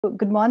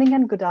Good morning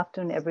and good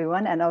afternoon,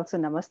 everyone, and also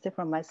namaste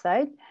from my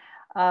side.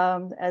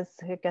 As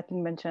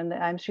Kathleen mentioned,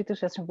 I'm Shritu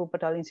Shrestha from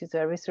Wuppertal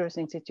Institute, a research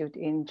institute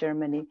in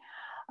Germany.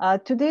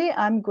 Today,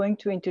 I'm going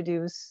to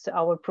introduce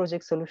our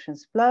project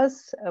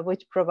SOLUTIONSplus,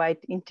 which provide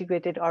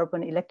integrated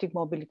urban electric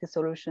mobility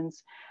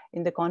solutions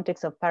in the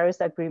context of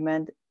Paris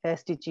Agreement,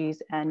 SDGs,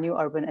 and New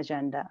Urban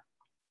Agenda.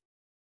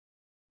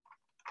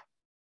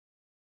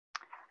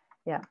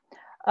 Yeah.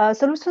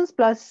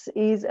 SOLUTIONSplus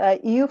is a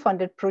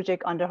EU-funded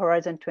project under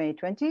Horizon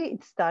 2020.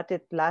 It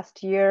started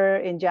last year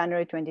in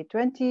January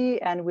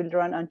 2020 and will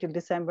run until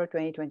December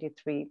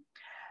 2023.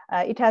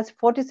 It has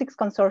 46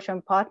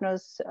 consortium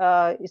partners.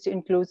 It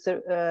includes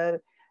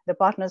the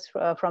partners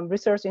from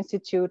research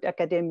institute,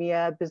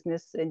 academia,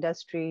 business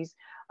industries,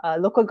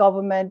 local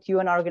government,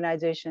 UN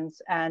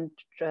organizations, and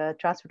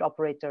transport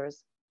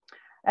operators.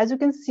 As you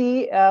can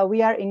see,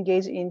 we are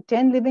engaged in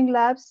 10 living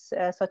labs,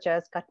 such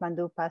as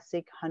Kathmandu,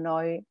 Pasig,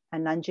 Hanoi,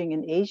 and Nanjing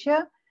in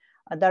Asia,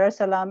 Dar es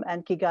Salaam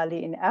and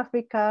Kigali in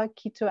Africa,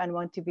 Quito and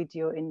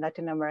Montevideo in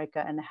Latin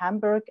America, and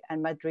Hamburg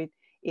and Madrid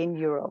in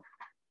Europe.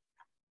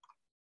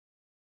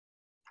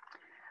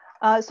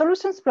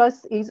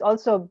 SOLUTIONSplus is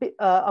also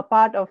a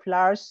part of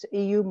large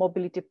EU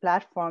mobility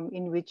platform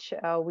in which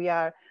we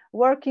are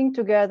working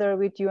together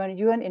with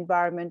UN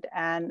Environment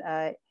and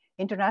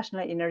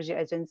International Energy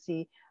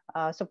Agency,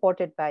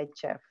 supported by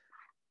CHEF.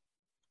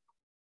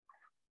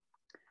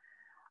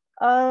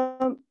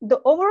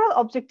 The overall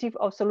objective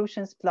of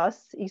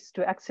SOLUTIONSplus is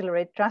to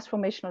accelerate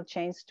transformational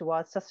change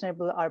towards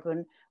sustainable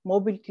urban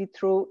mobility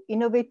through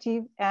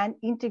innovative and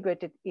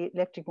integrated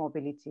electric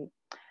mobility.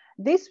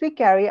 This we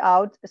carry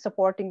out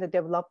supporting the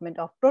development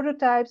of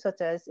prototypes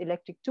such as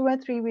electric 2-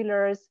 and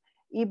 3-wheelers,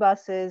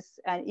 e-buses,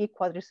 and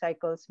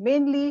e-quadricycles,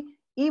 mainly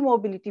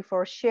e-mobility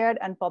for shared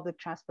and public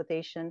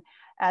transportation,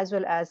 as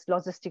well as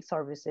logistic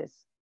services.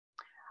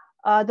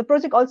 The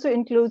project also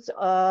includes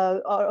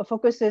or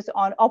focuses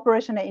on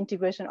operation and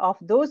integration of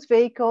those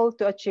vehicles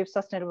to achieve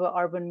sustainable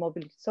urban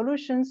mobility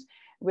solutions,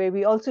 where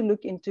we also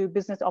look into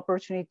business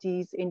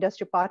opportunities,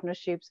 industry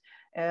partnerships,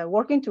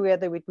 working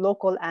together with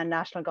local and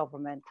national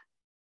government.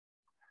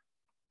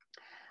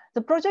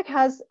 The project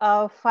has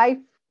 5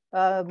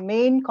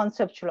 main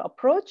conceptual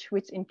approach,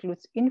 which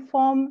includes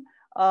inform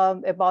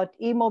about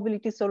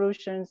e-mobility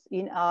solutions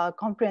in a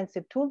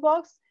comprehensive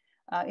toolbox,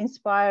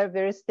 inspire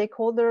various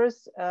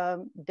stakeholders,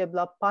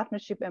 develop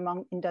partnership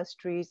among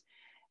industries,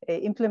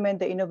 implement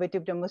the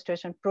innovative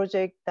demonstration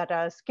project that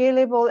are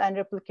scalable and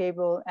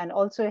replicable, and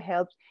also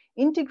help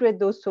integrate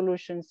those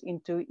solutions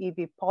into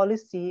EV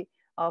policy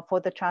for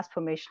the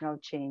transformational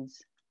change.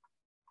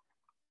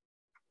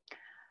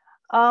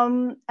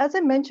 As I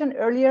mentioned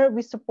earlier,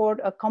 we support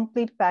a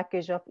complete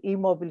package of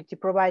e-mobility,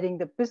 providing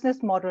the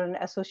business model and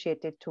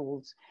associated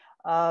tools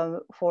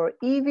for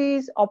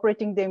EVs,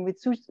 operating them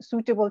with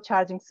suitable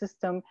charging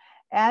system,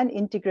 and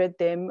integrate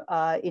them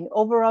in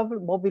overall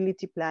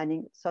mobility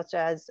planning, such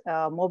as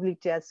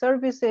mobility as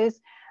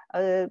services,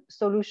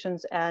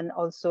 solutions, and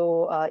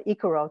also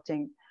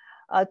eco-routing.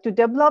 To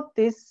develop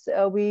this,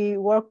 we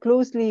work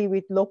closely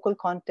with local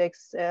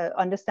context,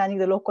 understanding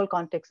the local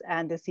context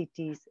and the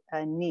city's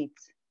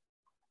needs.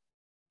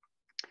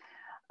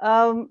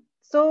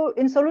 So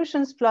in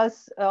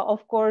SOLUTIONSplus,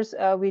 of course,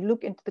 we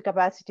look into the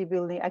capacity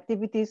building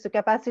activities. So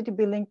capacity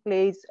building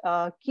plays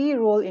a key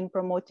role in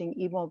promoting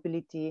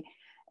e-mobility,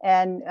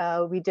 and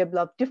we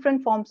develop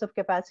different forms of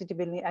capacity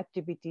building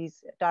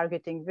activities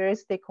targeting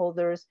various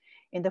stakeholders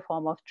in the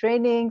form of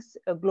trainings,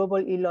 a global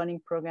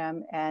e-learning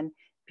program, and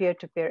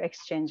peer-to-peer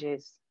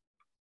exchanges.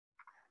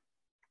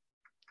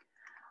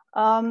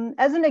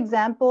 As an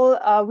example,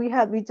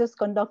 we just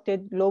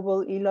conducted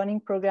global e-learning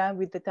program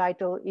with the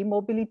title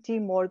e-mobility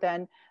more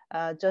than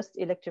just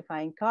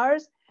electrifying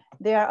cars.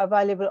 They are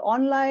available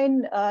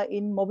online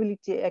in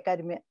Mobility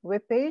Academy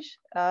webpage.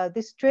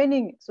 This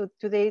training, so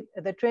today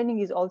the training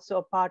is also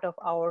a part of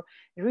our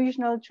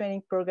regional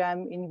training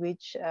program in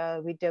which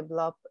we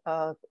develop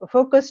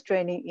focused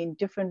training in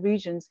different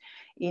regions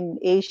in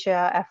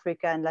Asia,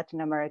 Africa, and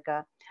Latin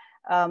America.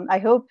 I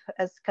hope,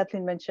 as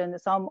Kathleen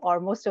mentioned, some or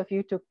most of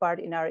you took part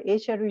in our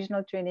Asia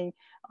regional training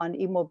on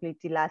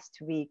e-mobility last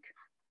week.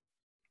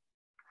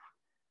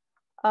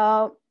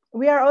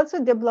 We are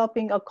also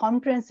developing a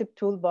comprehensive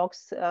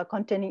toolbox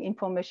containing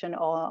information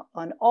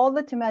on all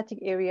the thematic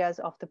areas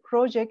of the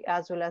project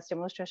as well as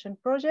demonstration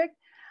project.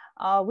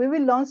 We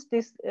will launch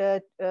this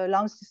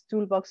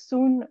toolbox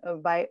soon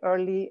by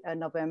early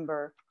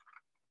November.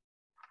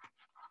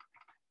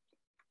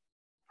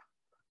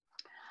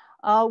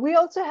 We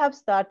also have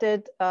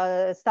started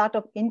a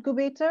startup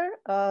incubator,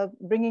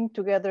 bringing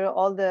together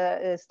all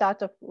the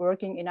startup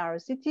working in our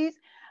cities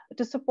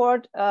to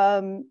support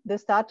the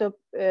startup,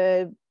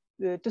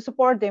 to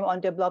support them on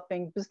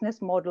developing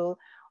business model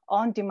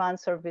on-demand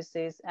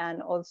services,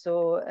 and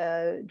also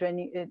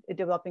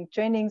developing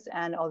trainings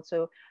and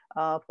also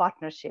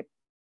partnership.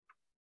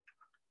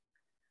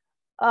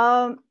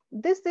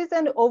 This is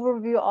an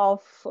overview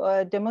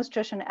of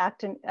demonstration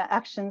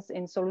actions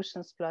in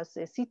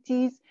SOLUTIONSplus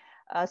cities,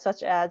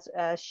 such as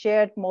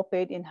shared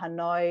moped in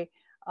Hanoi,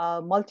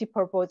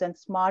 multi-purpose and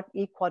smart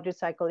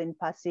e-quadricycle in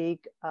Pasig,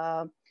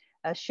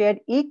 shared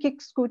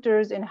e-kick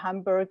scooters in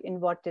Hamburg,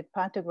 inverted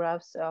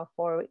pantographs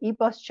for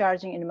e-bus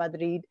charging in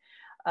Madrid,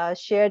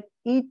 shared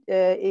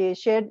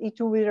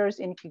e-two-wheelers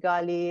in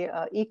Kigali,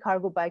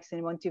 e-cargo bikes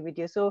in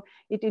Montevideo. So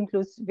it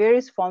includes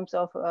various forms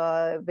of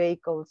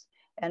vehicles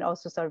and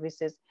also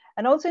services.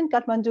 And also in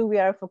Kathmandu, we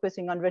are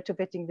focusing on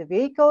retrofitting the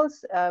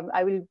vehicles.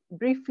 I will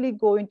briefly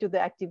go into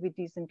the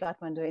activities in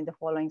Kathmandu in the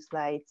following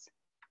slides.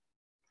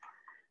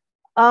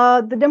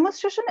 The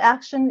demonstration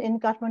action in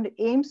Kathmandu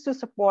aims to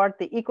support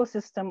the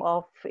ecosystem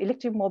of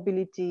electric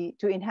mobility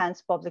to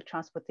enhance public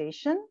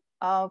transportation.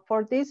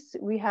 For this,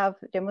 we have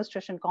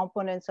demonstration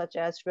components such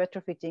as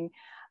retrofitting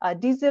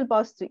diesel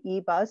bus to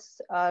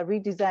e-bus,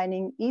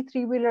 redesigning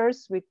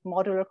e-three-wheelers with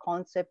modular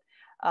concept,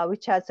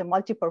 which has a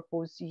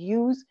multi-purpose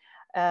use,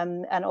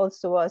 and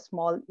also a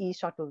small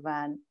e-shuttle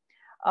van.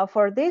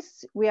 For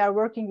this, we are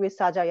working with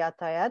Saja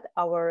Yatayat,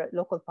 our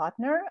local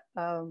partner,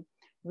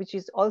 which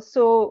is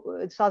also,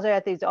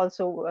 Saja Yatayat is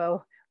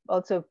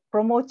also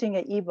promoting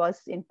an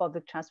e-bus in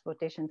public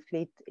transportation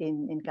fleet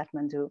in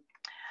Kathmandu.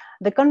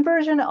 The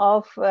conversion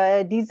of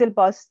diesel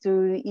bus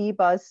to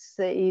e-bus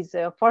is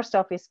first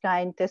of its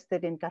kind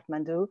tested in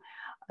Kathmandu.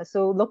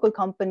 So local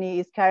company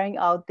is carrying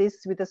out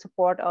this with the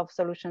support of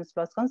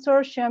SOLUTIONSplus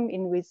consortium,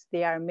 in which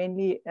they are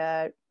mainly,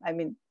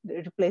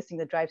 replacing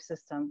the drive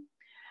system.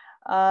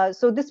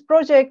 So this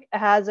project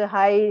has a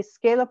high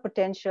scale of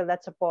potential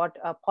that support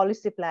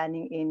policy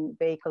planning in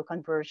vehicle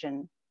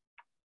conversion.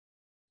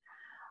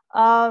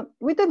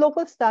 With the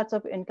local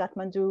startup in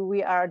Kathmandu,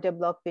 we are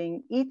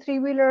developing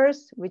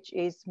e-three-wheelers, which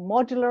is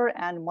modular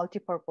and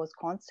multi-purpose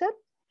concept.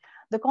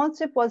 The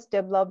concept was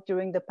developed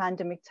during the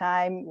pandemic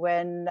time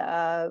when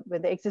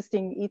the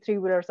existing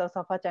e-three-wheelers or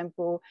Safa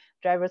Tempo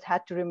drivers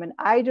had to remain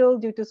idle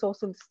due to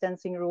social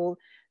distancing rule.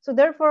 So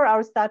therefore,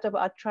 our startup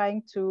are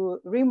trying to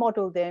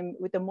remodel them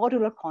with a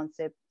modular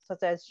concept,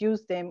 such as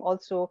use them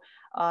also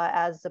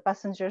as a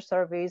passenger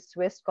service,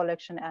 waste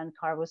collection, and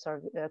cargo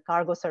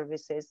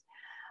services.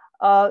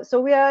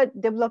 So we are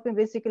developing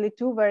basically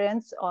two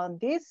variants on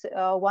this.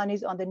 One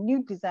is on the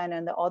new design,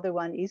 and the other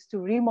one is to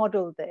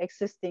remodel the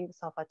existing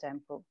Safa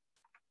Tempo.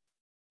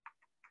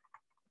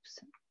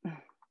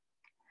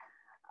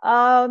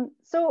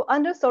 So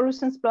under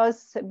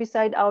SOLUTIONSplus,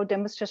 beside our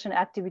demonstration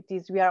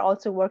activities, we are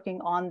also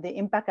working on the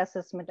impact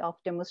assessment of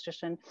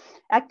demonstration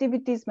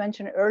activities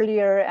mentioned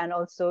earlier, and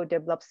also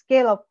develop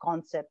scale-up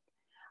concept.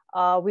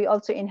 We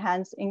also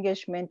enhance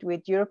engagement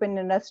with European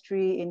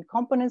industry in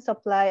component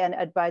supply and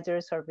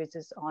advisory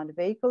services on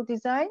vehicle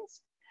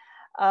designs.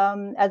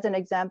 As an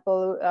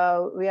example,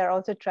 we are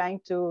also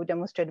trying to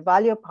demonstrate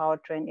value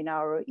powertrain in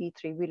our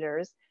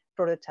e-three-wheelers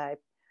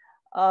prototype.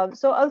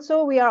 So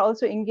also we are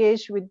also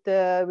engaged with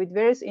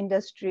various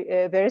industry,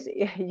 various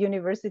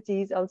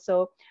universities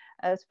also,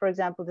 as for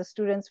example, the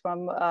students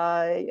from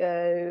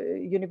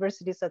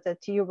universities such as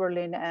TU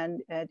Berlin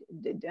and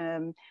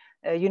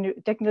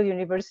Technical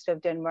University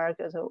of Denmark,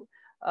 so,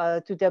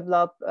 to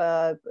develop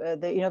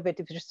the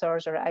innovative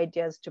research or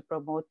ideas to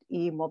promote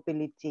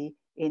e-mobility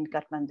in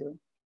Kathmandu.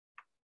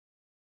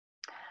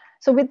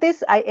 So with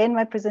this, I end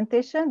my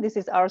presentation. This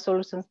is our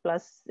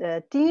SOLUTIONSplus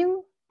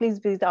team. Please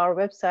visit our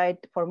website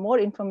for more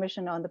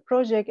information on the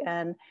project,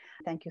 and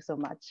thank you so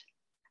much.